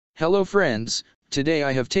Hello friends, today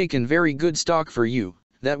I have taken very good stock for you,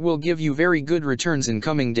 that will give you very good returns in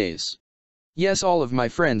coming days. Yes, all of my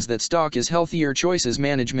friends, that stock is Healthier Choices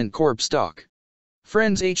Management Corp stock.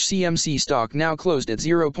 Friends, HCMC stock now closed at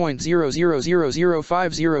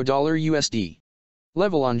 $0.000050 USD.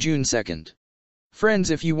 Level on June 2nd.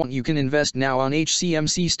 Friends, if you want, you can invest now on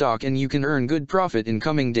HCMC stock and you can earn good profit in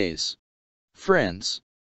coming days. Friends,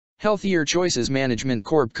 Healthier Choices Management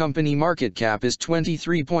Corp company market cap is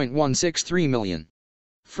 23.163 million.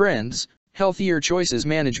 Friends, Healthier Choices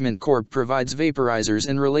Management Corp provides vaporizers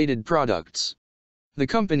and related products. The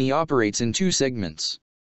company operates in two segments: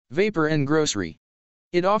 vapor and grocery.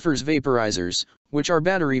 It offers vaporizers, which are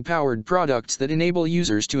battery-powered products that enable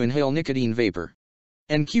users to inhale nicotine vapor,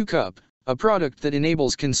 and Q-Cup, a product that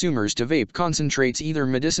enables consumers to vape concentrates either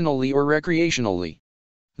medicinally or recreationally.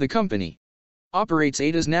 The company operates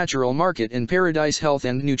Ada's Natural Market and Paradise Health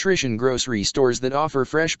and Nutrition grocery stores that offer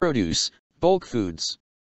fresh produce, bulk foods,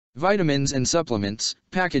 vitamins and supplements,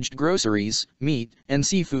 packaged groceries, meat and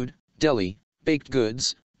seafood, deli, baked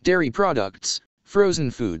goods, dairy products, frozen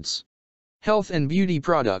foods, health and beauty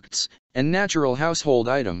products, and natural household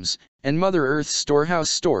items, and Mother Earth's storehouse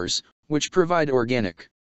stores, which provide organic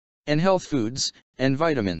and health foods and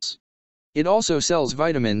vitamins. It also sells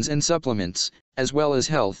vitamins and supplements, as well as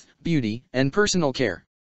health, beauty, and personal care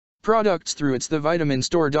products through its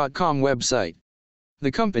thevitaminstore.com website.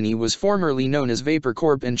 The company was formerly known as Vapor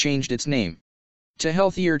Corp and changed its name to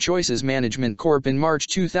Healthier Choices Management Corp in March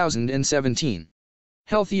 2017.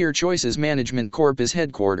 Healthier Choices Management Corp is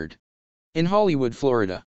headquartered in Hollywood,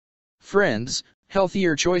 Florida. Friends,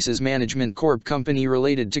 Healthier Choices Management Corp company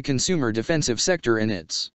related to consumer defensive sector and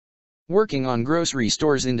it's working on grocery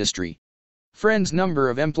stores industry. Friends, number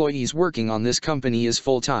of employees working on this company is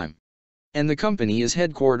full-time. And the company is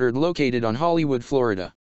headquartered located on Hollywood,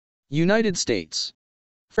 Florida, United States.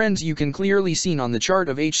 Friends, you can clearly see on the chart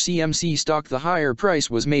of HCMC stock the higher price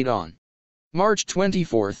was made on March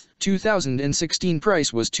 24, 2016.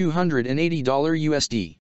 Price was $280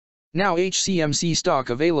 USD. Now HCMC stock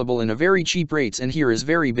available in a very cheap rates, and here is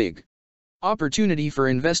very big opportunity for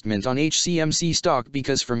investment on HCMC stock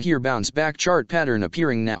because from here bounce back chart pattern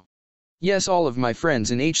appearing now. Yes, all of my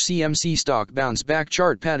friends, in HCMC stock bounce back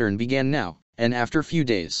chart pattern began now, and after few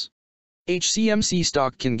days, HCMC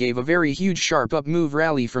stock can give a very huge sharp up move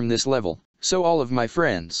rally from this level. So all of my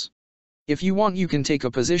friends, if you want, you can take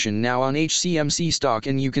a position now on HCMC stock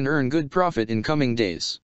and you can earn good profit in coming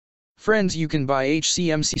days. Friends, you can buy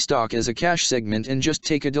HCMC stock as a cash segment and just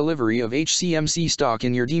take a delivery of HCMC stock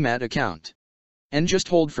in your demat account and just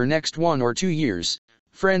hold for next 1 or 2 years.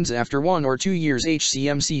 Friends, after 1 or 2 years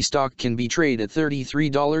HCMC stock can be traded at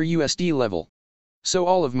 $33 USD level. So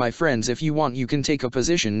all of my friends, if you want, you can take a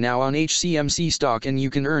position now on HCMC stock and you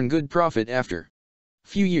can earn good profit after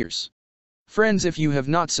few years. Friends, if you have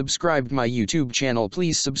not subscribed my YouTube channel,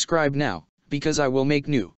 please subscribe now, because I will make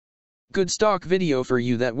new good stock video for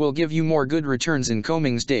you that will give you more good returns in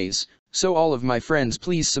coming days. So all of my friends,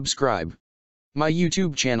 please subscribe my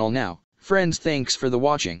YouTube channel now. Friends, thanks for the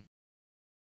watching.